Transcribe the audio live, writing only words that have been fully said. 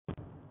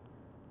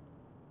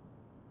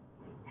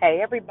Hey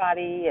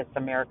everybody, it's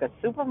America's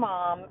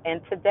Supermom,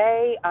 and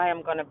today I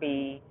am going to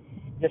be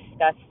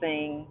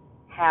discussing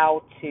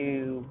how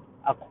to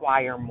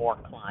acquire more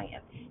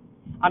clients.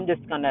 I'm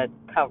just going to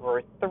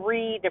cover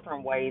three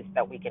different ways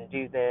that we can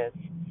do this.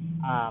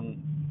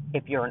 Um,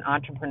 if you're an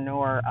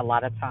entrepreneur, a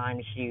lot of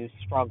times you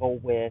struggle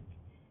with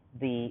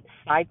the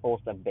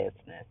cycles of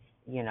business,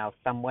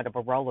 somewhat of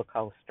a roller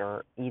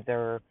coaster,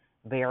 either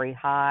very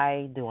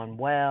high, doing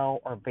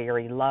well, or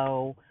very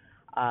low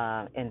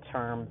in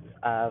terms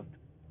of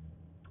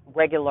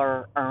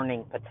regular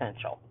earning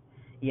potential,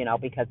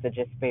 because it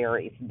just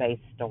varies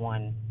based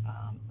on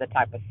the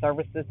type of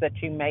services that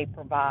you may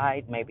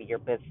provide. Maybe your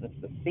business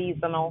is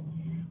seasonal.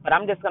 But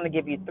I'm just going to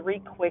give you three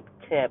quick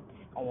tips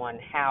on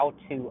how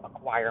to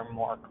acquire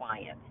more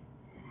clients.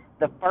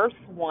 The first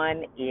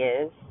one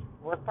is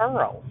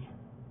referrals.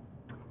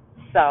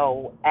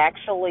 So,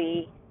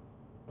 actually,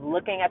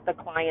 looking at the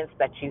clients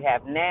that you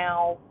have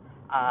now,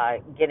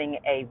 getting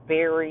a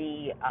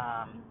very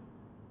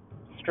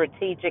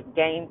strategic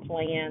game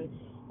plan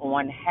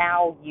on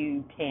how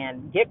you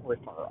can get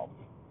referrals.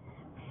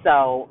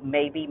 So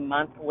maybe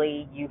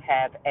monthly you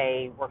have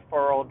a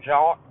referral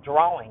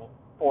drawing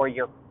for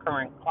your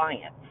current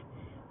clients.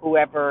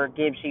 Whoever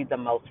gives you the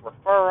most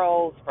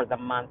referrals for the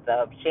month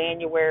of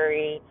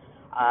January,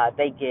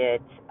 they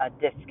get a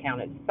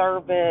discounted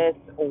service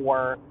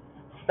or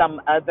some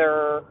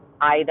other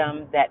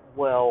item that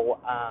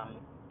will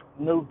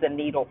move the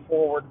needle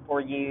forward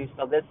for you.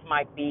 So this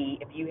might be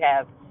if you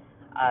have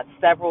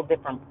several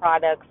different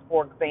products,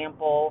 for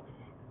example,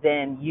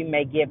 then you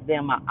may give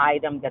them an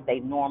item that they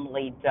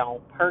normally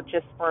don't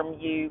purchase from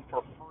you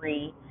for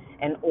free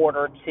in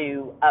order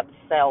to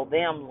upsell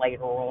them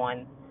later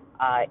on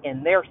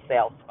in their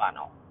sales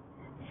funnel.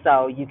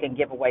 So you can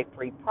give away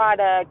free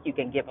product, you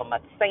can give them a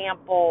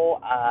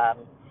sample,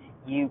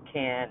 you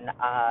can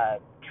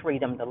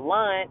treat them to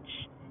lunch,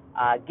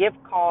 gift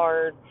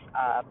cards,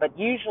 but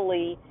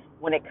usually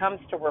when it comes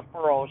to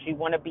referrals, you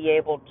want to be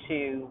able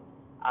to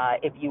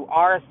if you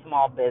are a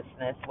small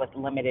business with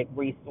limited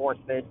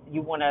resources,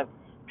 you want to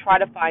try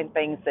to find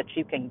things that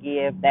you can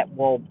give that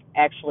will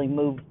actually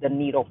move the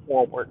needle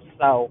forward.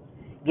 So,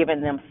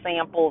 giving them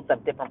samples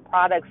of different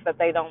products that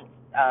they don't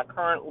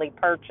currently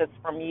purchase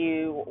from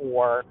you,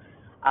 or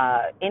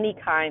any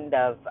kind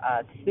of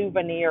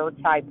souvenir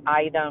type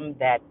item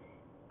that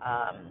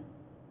um,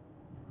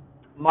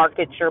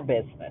 markets your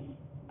business.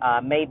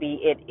 Maybe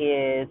it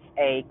is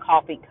a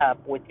coffee cup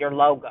with your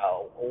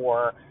logo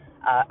or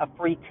a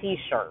free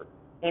T-shirt,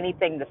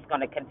 anything that's going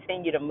to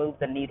continue to move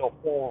the needle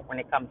forward when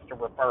it comes to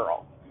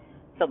referrals.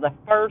 So the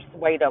first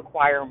way to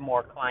acquire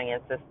more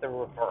clients is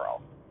through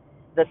referrals.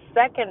 The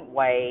second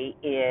way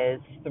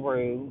is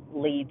through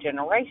lead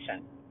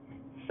generation.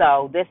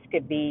 So this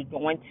could be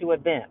going to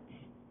events,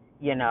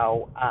 you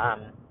know,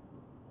 um,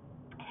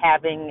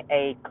 having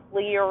a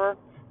clear,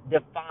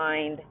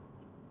 defined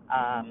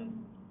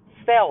um,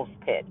 sales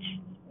pitch.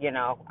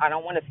 I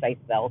don't want to say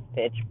sales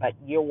pitch, but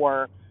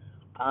your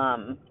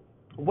um,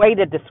 way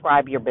to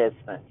describe your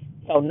business.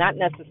 So, not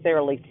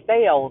necessarily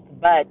sales,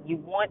 but you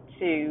want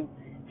to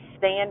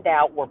stand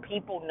out where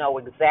people know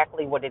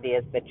exactly what it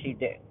is that you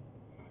do.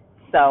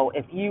 So,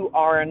 if you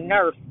are a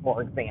nurse,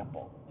 for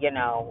example,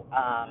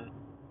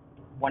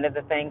 one of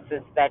the things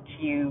is that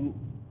you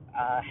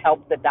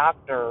help the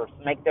doctors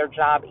make their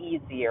job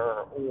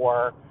easier,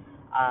 or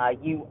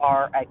you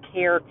are a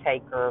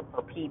caretaker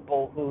for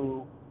people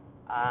who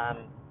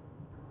um,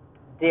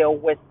 deal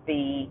with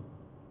the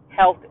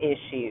health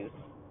issues,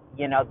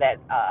 that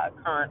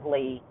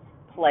currently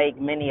plague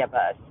many of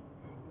us.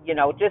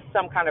 Just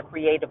some kind of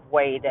creative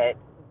way to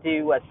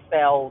do a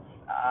sales,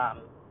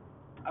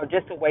 or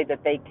just a way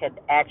that they could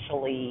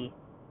actually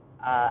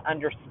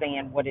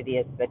understand what it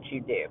is that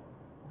you do.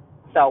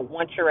 So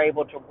once you're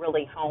able to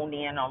really hone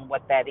in on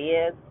what that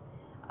is,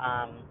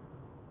 um,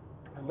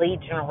 lead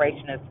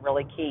generation is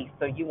really key.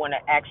 So you want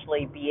to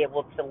actually be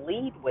able to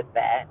lead with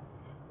that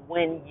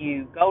when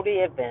you go to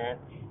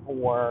events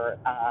or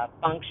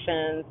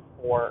functions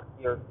for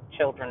your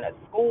children at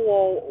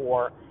school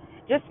or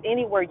just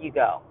anywhere you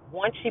go.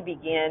 Once you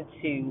begin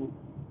to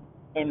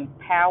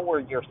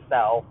empower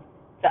yourself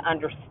to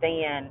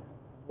understand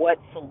what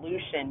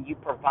solution you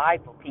provide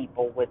for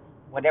people with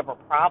whatever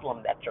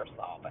problem that you're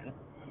solving,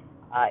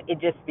 it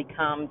just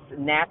becomes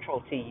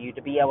natural to you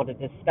to be able to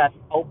discuss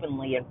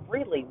openly and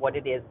freely what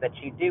it is that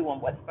you do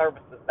and what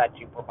services that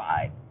you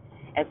provide.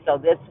 And so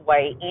this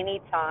way,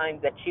 anytime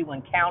that you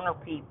encounter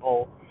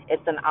people,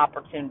 it's an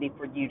opportunity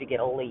for you to get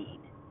a lead.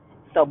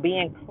 So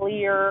being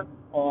clear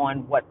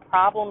on what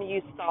problem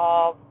you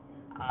solve,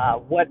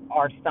 what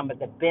are some of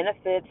the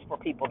benefits for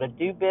people to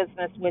do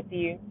business with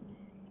you.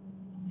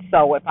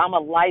 So if I'm a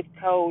life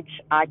coach,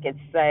 I could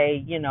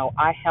say,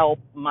 I help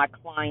my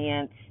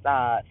clients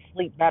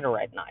sleep better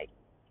at night.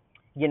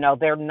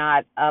 They're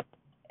not up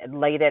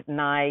late at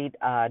night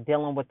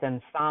dealing with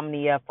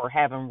insomnia for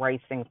having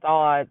racing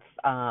thoughts.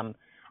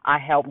 I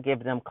help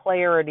give them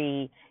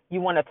clarity. You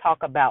want to talk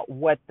about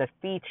what the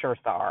features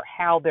are,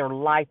 how their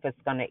life is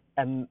going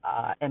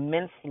to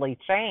immensely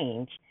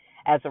change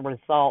as a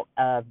result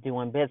of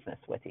doing business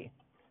with you.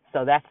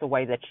 So that's the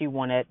way that you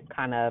want to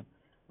kind of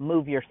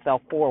move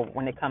yourself forward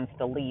when it comes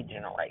to lead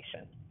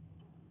generation.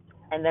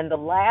 And then the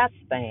last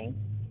thing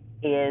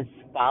is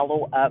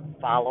follow up,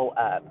 follow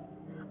up.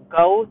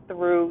 Go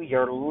through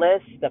your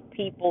list of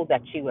people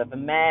that you have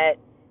met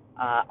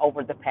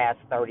over the past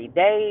 30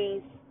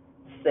 days,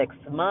 6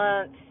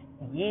 months,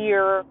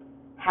 year,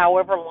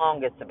 however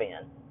long it's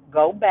been.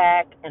 Go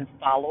back and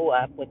follow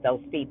up with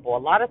those people. A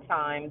lot of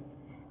times,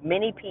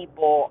 many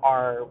people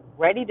are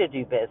ready to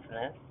do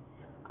business,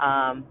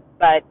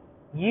 but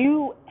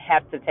you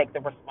have to take the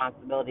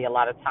responsibility a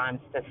lot of times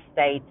to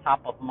stay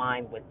top of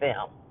mind with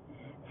them.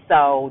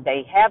 So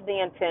they have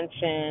the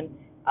intention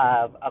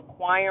of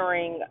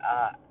acquiring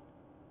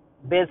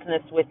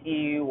business with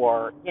you,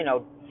 or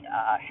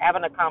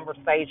having a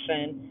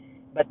conversation,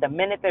 but the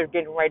minute they're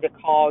getting ready to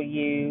call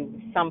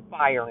you, some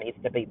fire needs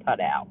to be put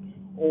out,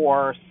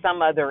 or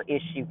some other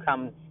issue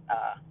comes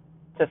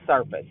to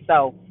surface.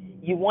 So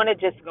you want to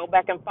just go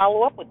back and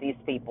follow up with these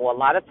people. A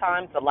lot of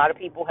times, a lot of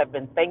people have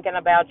been thinking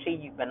about you.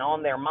 You've been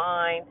on their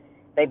mind.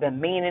 They've been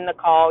meaning to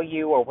call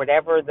you, or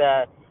whatever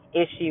the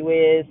issue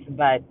is,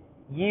 but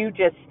you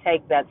just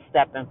take that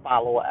step and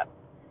follow up.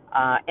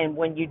 And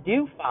when you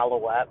do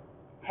follow up,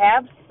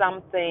 have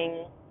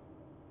something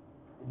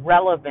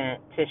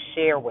relevant to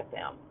share with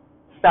them.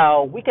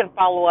 So we can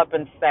follow up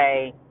and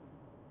say,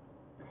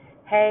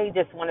 hey,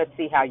 just want to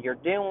see how you're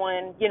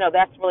doing.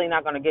 That's really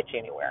not going to get you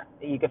anywhere.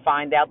 You can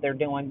find out they're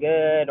doing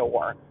good,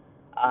 or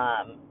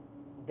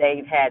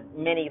they've had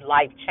many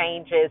life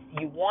changes.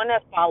 You want to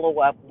follow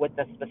up with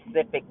a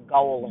specific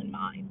goal in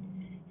mind.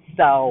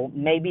 So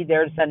maybe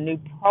there's a new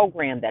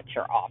program that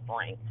you're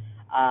offering.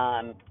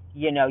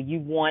 You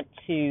want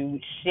to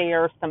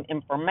share some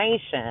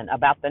information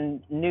about the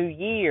new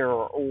year,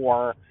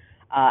 or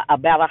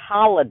about a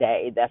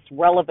holiday that's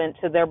relevant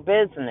to their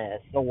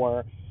business,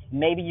 or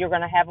maybe you're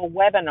going to have a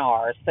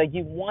webinar. So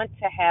you want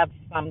to have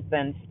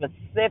something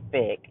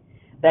specific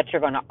that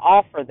you're going to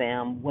offer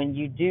them when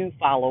you do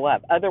follow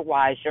up.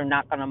 Otherwise, you're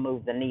not going to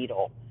move the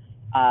needle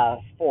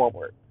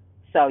forward.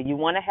 So you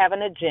want to have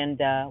an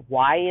agenda.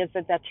 Why is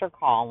it that you're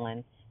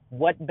calling?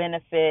 What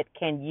benefit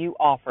can you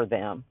offer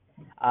them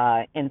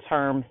in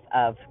terms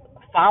of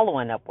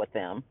following up with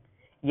them?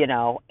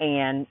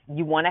 And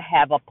you want to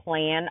have a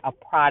plan, a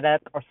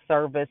product or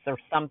service or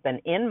something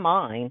in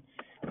mind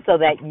so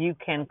that you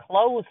can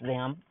close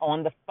them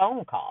on the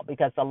phone call.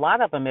 Because a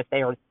lot of them, if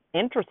they are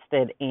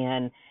interested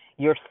in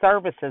your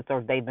services,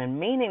 or they've been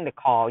meaning to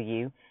call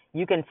you,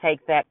 you can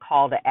take that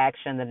call to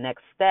action, the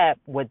next step,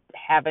 with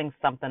having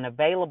something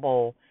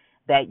available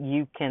that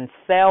you can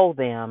sell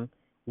them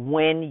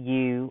when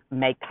you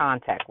make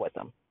contact with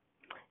them.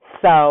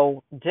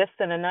 So just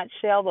in a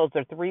nutshell, those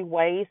are three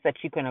ways that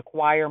you can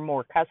acquire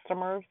more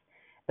customers.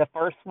 The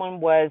first one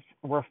was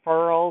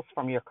referrals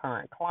from your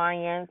current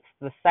clients.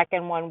 The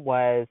second one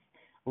was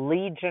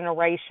lead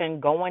generation,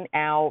 going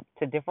out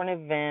to different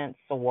events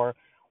or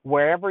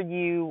wherever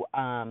you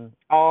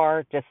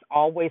are, just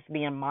always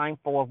being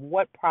mindful of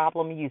what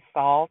problem you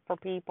solve for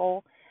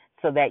people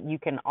so that you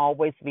can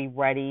always be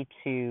ready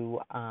to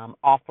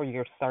offer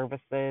your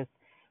services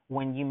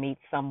when you meet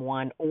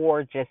someone,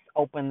 or just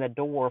open the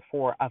door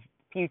for a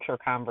future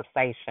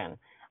conversation,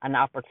 an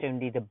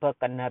opportunity to book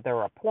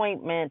another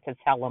appointment to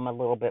tell them a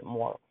little bit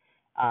more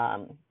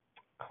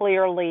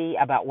clearly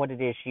about what it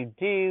is you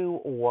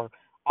do, or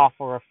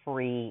offer a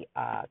free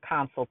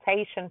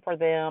consultation for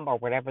them, or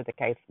whatever the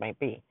case may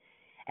be.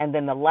 And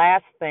then the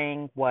last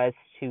thing was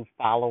to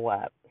follow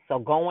up. So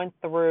going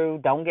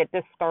through, don't get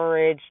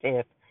discouraged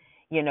if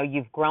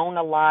you've grown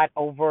a lot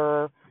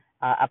over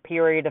a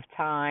period of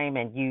time,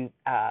 and you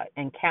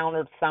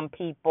encountered some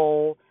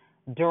people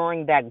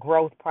during that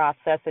growth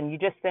process and you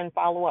just didn't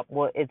follow up.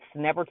 Well, it's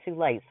never too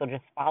late. So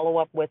just follow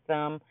up with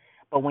them.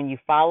 But when you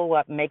follow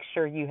up, make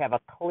sure you have a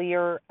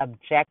clear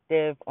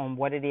objective on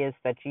what it is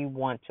that you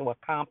want to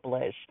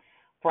accomplish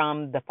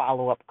from the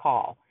follow-up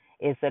call.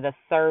 Is it a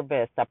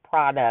service, a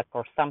product,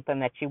 or something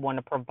that you want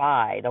to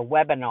provide, a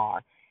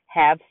webinar?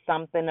 Have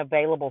something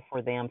available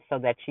for them so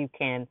that you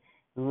can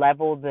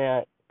level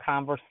the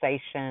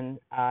conversation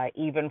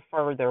even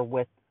further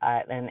with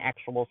an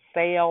actual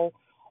sale,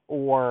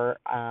 or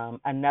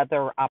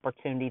another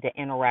opportunity to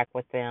interact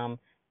with them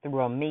through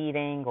a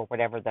meeting or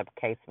whatever the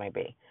case may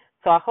be.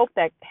 So I hope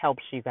that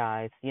helps you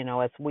guys,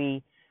 as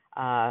we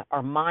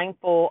are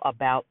mindful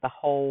about the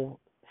whole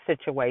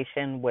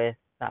situation with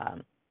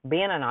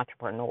being an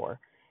entrepreneur.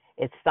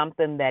 It's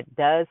something that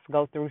does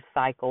go through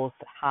cycles,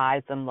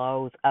 highs and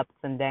lows, ups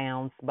and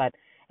downs, but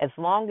as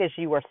long as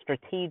you are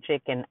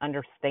strategic and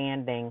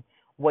understanding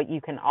what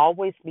you can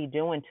always be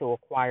doing to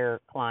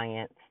acquire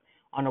clients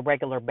on a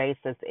regular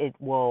basis, it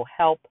will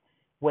help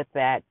with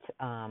that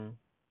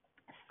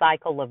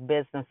cycle of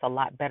business a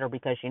lot better,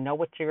 because you know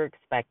what you're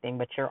expecting,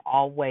 but you're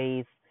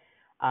always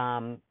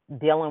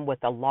dealing with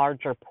a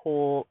larger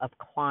pool of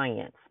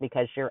clients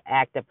because you're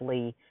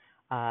actively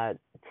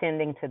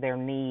tending to their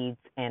needs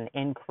and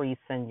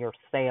increasing your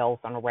sales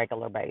on a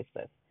regular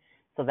basis.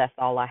 So that's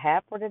all I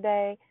have for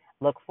today.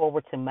 Look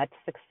forward to much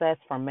success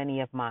from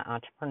many of my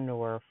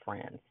entrepreneur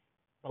friends.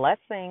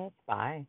 Blessings. Bye.